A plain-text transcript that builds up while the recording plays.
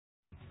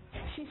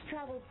She's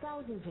traveled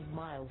thousands of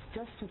miles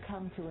just to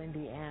come to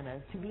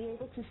Indiana to be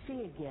able to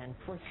see again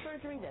for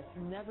surgery that's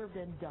never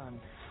been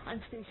done.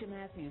 I'm Stacia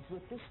Matthews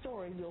with this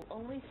story you'll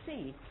only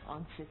see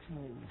on 6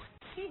 News.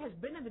 She has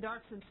been in the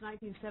dark since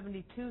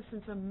 1972,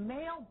 since a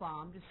mail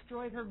bomb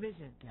destroyed her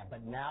vision. Yeah,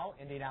 but now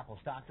Indianapolis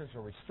doctors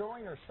are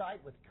restoring her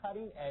sight with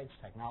cutting-edge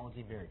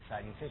technology. Very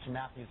exciting. Stacia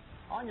Matthews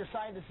on your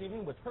side this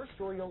evening with her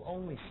story you'll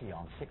only see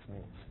on 6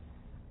 News.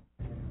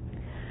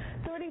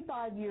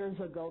 35 years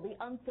ago, the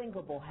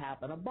unthinkable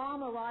happened. A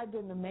bomb arrived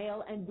in the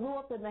mail and blew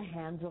up in the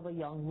hands of a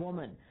young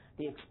woman.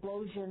 The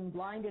explosion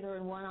blinded her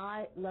in one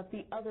eye, left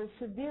the other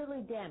severely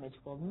damaged.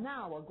 Well,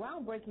 now a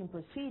groundbreaking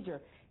procedure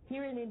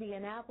here in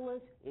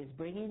Indianapolis is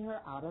bringing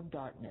her out of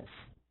darkness.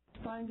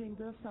 Finding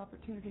this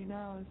opportunity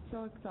now is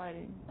so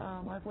exciting.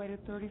 I've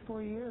waited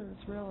 34 years,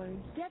 really.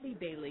 Debbie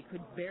Bailey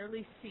could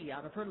barely see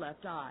out of her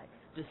left eye.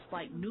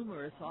 Despite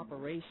numerous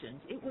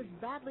operations, it was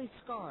badly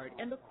scarred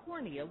and the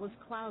cornea was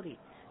cloudy.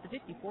 The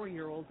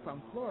 54-year-old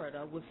from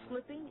Florida was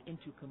slipping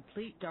into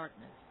complete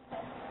darkness.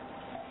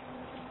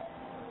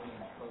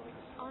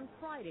 On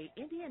Friday,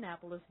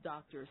 Indianapolis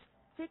doctors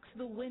fixed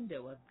the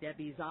window of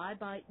Debbie's eye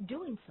by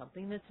doing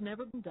something that's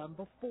never been done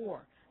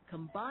before,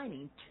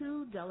 combining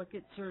 2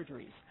 delicate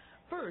surgeries.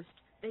 First,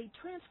 they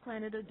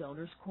transplanted a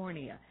donor's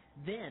cornea.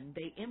 Then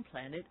they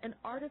implanted an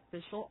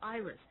artificial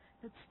iris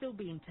that's still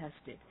being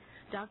tested.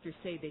 Doctors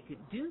say they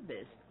could do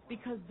this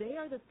because they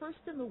are the first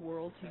in the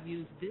world to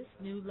use this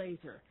new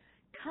laser,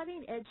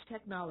 cutting-edge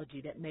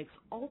technology that makes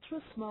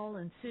ultra-small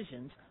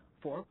incisions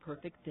for a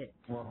perfect fit.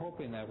 We're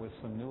hoping that with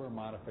some newer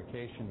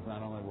modifications,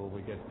 not only will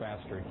we get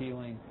faster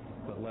healing,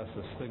 but less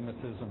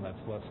astigmatism, that's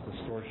less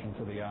distortion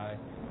to the eye,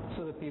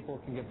 so that people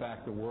can get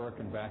back to work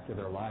and back to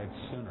their lives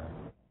sooner.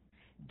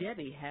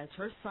 Debbie has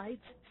her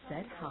sights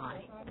set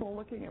high. Well,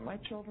 looking at my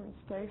children's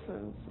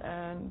faces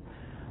and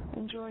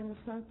enjoying the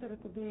sunset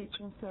at the beach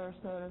in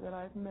Sarasota that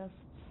I've missed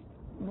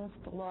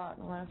a lot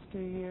in the last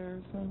few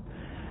years, and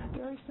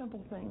very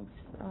simple things.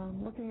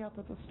 Looking up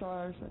at the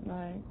stars at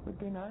night would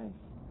be nice.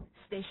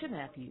 Stacia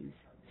Matthews,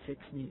 6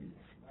 News.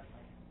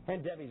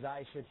 And Debbie's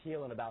eye should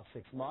heal in about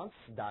 6 months.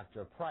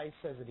 Dr. Price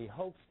says that he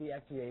hopes the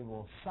FDA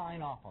will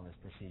sign off on this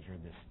procedure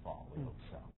this fall. We hope so.